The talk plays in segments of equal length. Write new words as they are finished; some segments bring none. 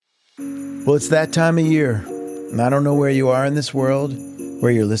Well, it's that time of year, and I don't know where you are in this world,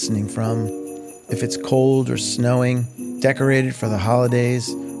 where you're listening from, if it's cold or snowing, decorated for the holidays,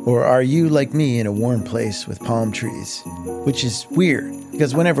 or are you, like me, in a warm place with palm trees? Which is weird,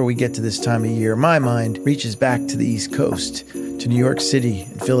 because whenever we get to this time of year, my mind reaches back to the East Coast, to New York City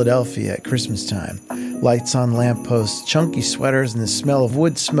and Philadelphia at Christmas time. Lights on lampposts, chunky sweaters, and the smell of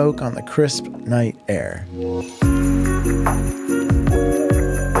wood smoke on the crisp night air.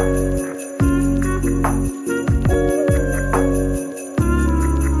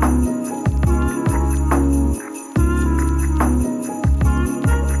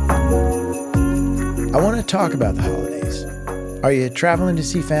 I want to talk about the holidays. Are you traveling to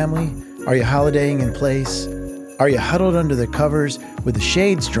see family? Are you holidaying in place? Are you huddled under the covers with the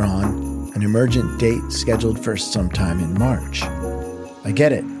shades drawn, an emergent date scheduled for sometime in March? I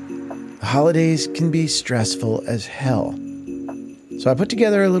get it. The holidays can be stressful as hell. So I put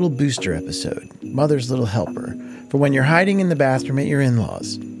together a little booster episode, Mother's Little Helper, for when you're hiding in the bathroom at your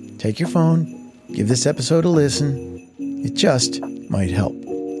in-laws. Take your phone, give this episode a listen. It just might help.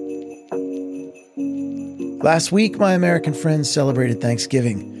 Last week, my American friends celebrated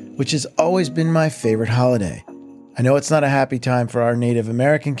Thanksgiving, which has always been my favorite holiday. I know it's not a happy time for our Native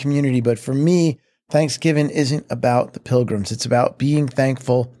American community, but for me, Thanksgiving isn't about the pilgrims. It's about being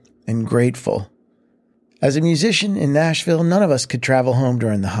thankful and grateful. As a musician in Nashville, none of us could travel home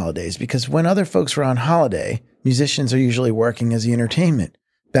during the holidays because when other folks were on holiday, musicians are usually working as the entertainment,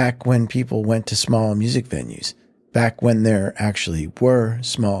 back when people went to small music venues, back when there actually were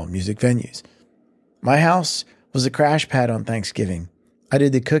small music venues. My house was a crash pad on Thanksgiving. I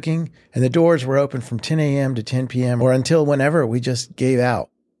did the cooking, and the doors were open from 10 a.m. to 10 p.m. or until whenever we just gave out.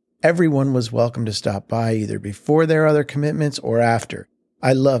 Everyone was welcome to stop by either before their other commitments or after.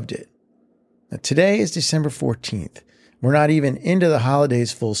 I loved it. Now, today is December 14th. We're not even into the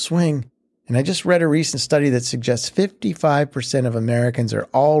holidays full swing, and I just read a recent study that suggests 55% of Americans are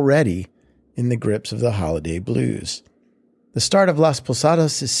already in the grips of the holiday blues. The start of Las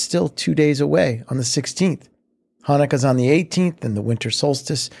Posadas is still 2 days away, on the 16th. Hanukkah's on the 18th, and the winter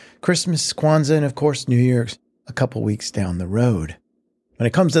solstice, Christmas, Kwanzaa, and of course New Year's a couple weeks down the road. When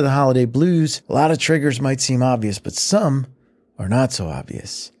it comes to the holiday blues, a lot of triggers might seem obvious, but some are not so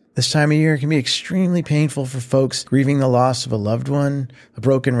obvious. This time of year can be extremely painful for folks grieving the loss of a loved one, a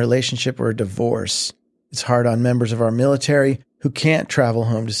broken relationship, or a divorce. It's hard on members of our military who can't travel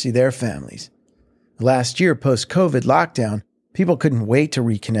home to see their families. Last year, post-COVID lockdown, people couldn't wait to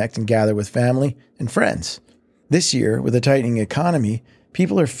reconnect and gather with family and friends. This year, with a tightening economy,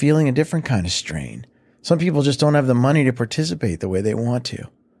 people are feeling a different kind of strain. Some people just don't have the money to participate the way they want to.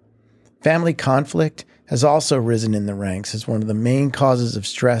 Family conflict has also risen in the ranks as one of the main causes of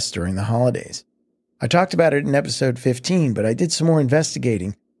stress during the holidays. I talked about it in episode 15, but I did some more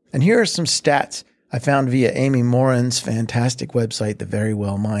investigating, and here are some stats I found via Amy Morin's fantastic website,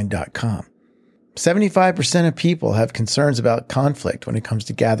 theverywellmind.com. 75% of people have concerns about conflict when it comes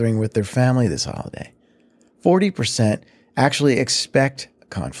to gathering with their family this holiday. 40% actually expect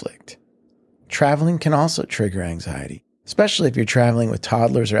conflict. Traveling can also trigger anxiety, especially if you're traveling with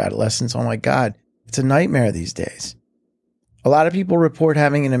toddlers or adolescents. Oh my God, it's a nightmare these days. A lot of people report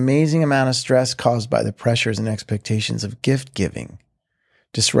having an amazing amount of stress caused by the pressures and expectations of gift giving.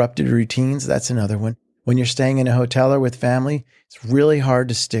 Disrupted routines, that's another one. When you're staying in a hotel or with family, it's really hard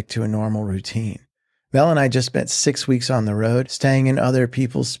to stick to a normal routine. Mel and I just spent 6 weeks on the road, staying in other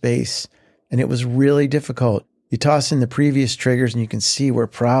people's space, and it was really difficult. You toss in the previous triggers and you can see where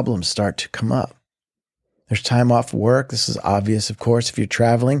problems start to come up. There's time off work. This is obvious, of course. If you're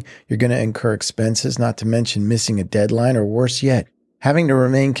traveling, you're going to incur expenses, not to mention missing a deadline, or worse yet, having to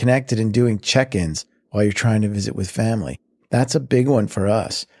remain connected and doing check-ins while you're trying to visit with family. That's a big one for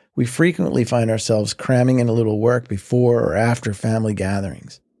us. We frequently find ourselves cramming in a little work before or after family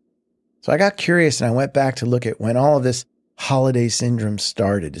gatherings. So I got curious and I went back to look at when all of this holiday syndrome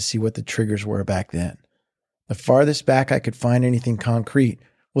started to see what the triggers were back then. The farthest back I could find anything concrete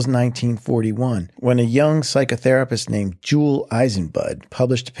was 1941, when a young psychotherapist named Jewel Eisenbud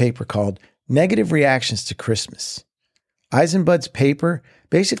published a paper called Negative Reactions to Christmas. Eisenbud's paper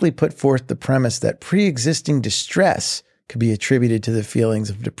basically put forth the premise that pre-existing distress could be attributed to the feelings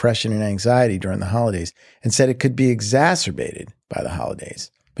of depression and anxiety during the holidays, and said it could be exacerbated by the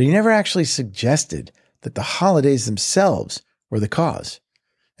holidays. But he never actually suggested that the holidays themselves were the cause.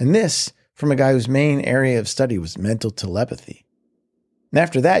 And this from a guy whose main area of study was mental telepathy. And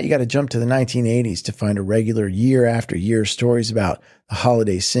after that, you got to jump to the 1980s to find a regular year after year stories about the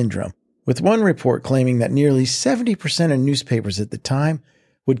holiday syndrome, with one report claiming that nearly 70% of newspapers at the time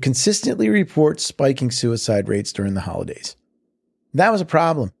would consistently report spiking suicide rates during the holidays. That was a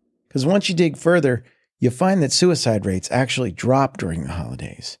problem. Because once you dig further, you find that suicide rates actually drop during the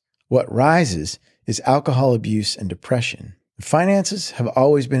holidays. What rises is alcohol abuse and depression. Finances have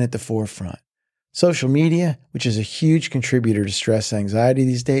always been at the forefront. Social media, which is a huge contributor to stress and anxiety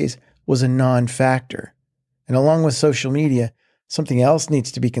these days, was a non-factor. And along with social media, something else needs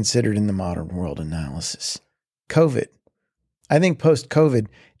to be considered in the modern world analysis. COVID. I think post-COVID,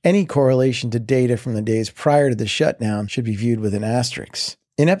 any correlation to data from the days prior to the shutdown should be viewed with an asterisk.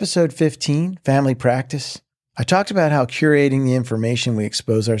 In episode 15, Family Practice, I talked about how curating the information we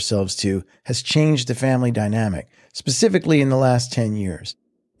expose ourselves to has changed the family dynamic, specifically in the last 10 years.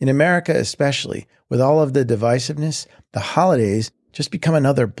 In America especially, with all of the divisiveness, the holidays just become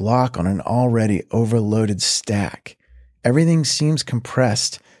another block on an already overloaded stack. Everything seems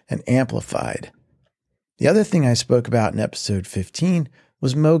compressed and amplified. The other thing I spoke about in episode 15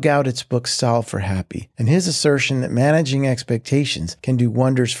 was Mo Gauditz's book Solve for Happy, and his assertion that managing expectations can do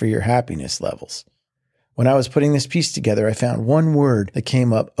wonders for your happiness levels. When I was putting this piece together, I found one word that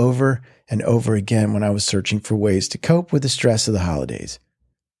came up over and over again when I was searching for ways to cope with the stress of the holidays.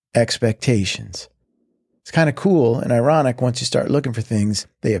 Expectations. It's kind of cool and ironic once you start looking for things,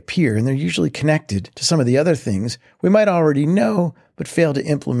 they appear, and they're usually connected to some of the other things we might already know but fail to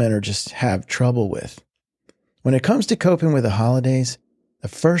implement or just have trouble with. When it comes to coping with the holidays, the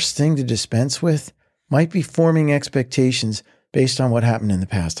first thing to dispense with might be forming expectations based on what happened in the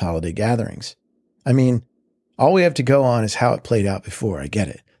past holiday gatherings. I mean, all we have to go on is how it played out before. I get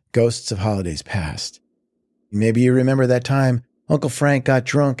it. Ghosts of holidays past. Maybe you remember that time Uncle Frank got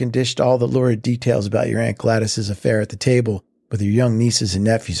drunk and dished all the lurid details about your Aunt Gladys's affair at the table with your young nieces and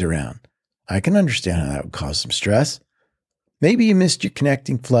nephews around. I can understand how that would cause some stress. Maybe you missed your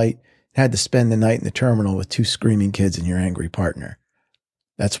connecting flight and had to spend the night in the terminal with 2 screaming kids and your angry partner.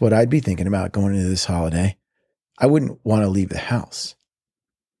 That's what I'd be thinking about going into this holiday. I wouldn't want to leave the house.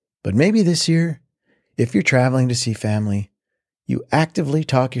 But maybe this year, if you're traveling to see family, you actively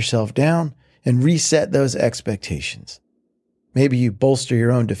talk yourself down and reset those expectations. Maybe you bolster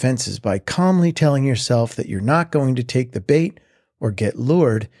your own defenses by calmly telling yourself that you're not going to take the bait or get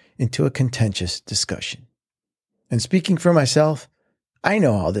lured into a contentious discussion. And speaking for myself, I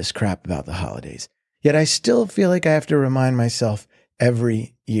know all this crap about the holidays, yet I still feel like I have to remind myself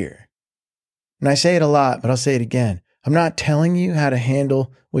every year. And I say it a lot, but I'll say it again. I'm not telling you how to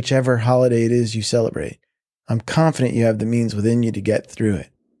handle whichever holiday it is you celebrate. I'm confident you have the means within you to get through it.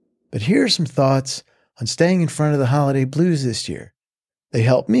 But here are some thoughts on staying in front of the holiday blues this year. They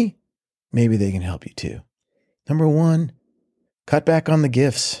help me. Maybe they can help you too. Number 1, cut back on the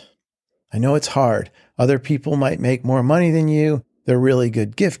gifts. I know it's hard. Other people might make more money than you. They're really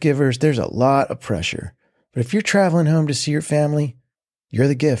good gift givers. There's a lot of pressure. But if you're traveling home to see your family, you're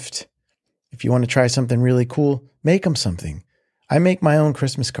the gift. If you want to try something really cool, make them something. I make my own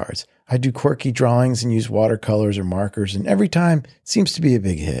Christmas cards. I do quirky drawings and use watercolors or markers, and every time it seems to be a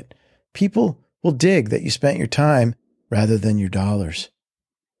big hit. People will dig that you spent your time rather than your dollars.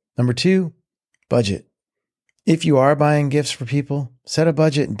 Number 2, budget. If you are buying gifts for people, set a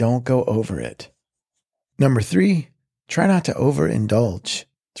budget and don't go over it. Number 3, try not to overindulge.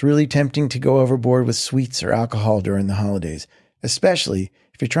 It's really tempting to go overboard with sweets or alcohol during the holidays, especially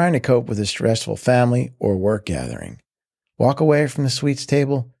if you're trying to cope with a stressful family or work gathering. Walk away from the sweets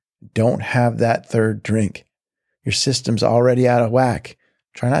table. Don't have that third drink. Your system's already out of whack.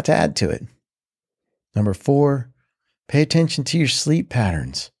 Try not to add to it. Number 4, pay attention to your sleep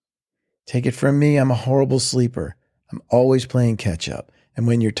patterns. Take it from me, I'm a horrible sleeper. I'm always playing catch up. And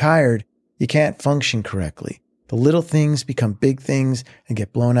when you're tired, you can't function correctly. The little things become big things and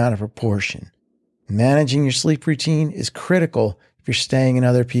get blown out of proportion. Managing your sleep routine is critical if you're staying in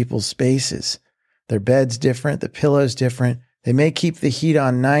other people's spaces. Their bed's different, the pillow's different. They may keep the heat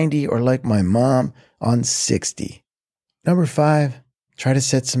on 90 or, like my mom, on 60. Number 5, try to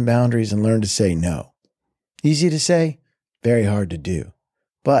set some boundaries and learn to say no. Easy to say, very hard to do.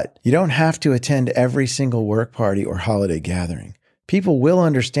 But you don't have to attend every single work party or holiday gathering. People will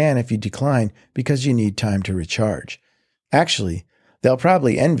understand if you decline because you need time to recharge. Actually, they'll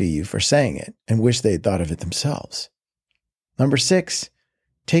probably envy you for saying it and wish they'd thought of it themselves. Number 6,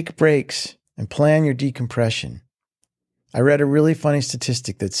 take breaks and plan your decompression. I read a really funny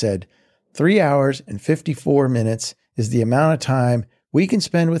statistic that said 3 hours and 54 minutes is the amount of time we can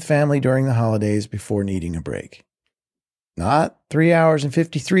spend with family during the holidays before needing a break. Not 3 hours and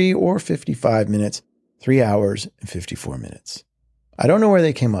 53 or 55 minutes, 3 hours and 54 minutes. I don't know where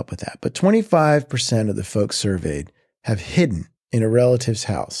they came up with that, but 25% of the folks surveyed have hidden in a relative's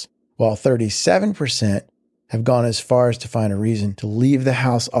house, while 37% have gone as far as to find a reason to leave the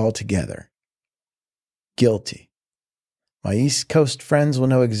house altogether. Guilty. My East Coast friends will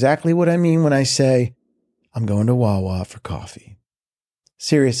know exactly what I mean when I say, I'm going to Wawa for coffee.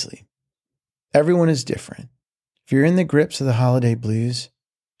 Seriously, everyone is different. If you're in the grips of the holiday blues,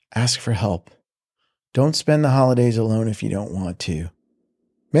 ask for help. Don't spend the holidays alone if you don't want to.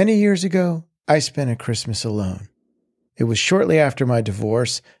 Many years ago, I spent a Christmas alone. It was shortly after my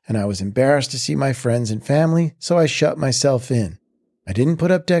divorce, and I was embarrassed to see my friends and family, so I shut myself in. I didn't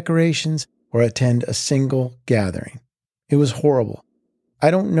put up decorations or attend a single gathering. It was horrible.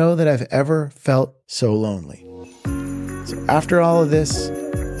 I don't know that I've ever felt so lonely. So after all of this,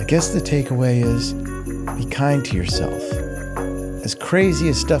 I guess the takeaway is be kind to yourself. As crazy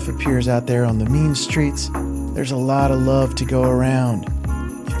as stuff appears out there on the mean streets, there's a lot of love to go around.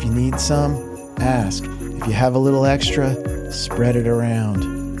 If you need some, ask. If you have a little extra, spread it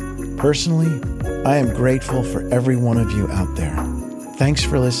around. Personally, I am grateful for every one of you out there. Thanks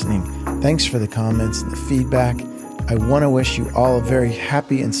for listening. Thanks for the comments and the feedback. I want to wish you all a very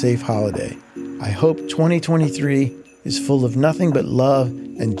happy and safe holiday. I hope 2023 is full of nothing but love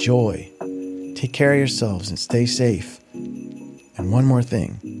and joy. Take care of yourselves and stay safe. And one more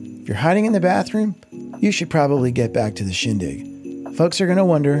thing. If you're hiding in the bathroom, you should probably get back to the shindig. Folks are going to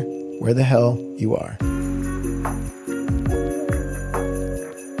wonder where the hell you are.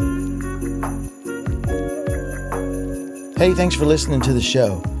 Hey, thanks for listening to the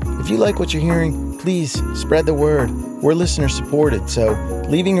show. If you like what you're hearing, please spread the word. We're listener supported, so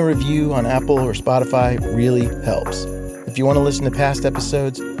leaving a review on Apple or Spotify really helps. If you want to listen to past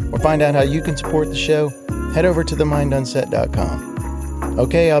episodes or find out how you can support the show, head over to themindunset.com.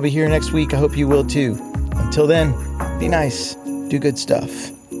 Okay, I'll be here next week. I hope you will too. Until then, be nice, do good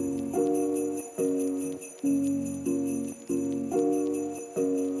stuff.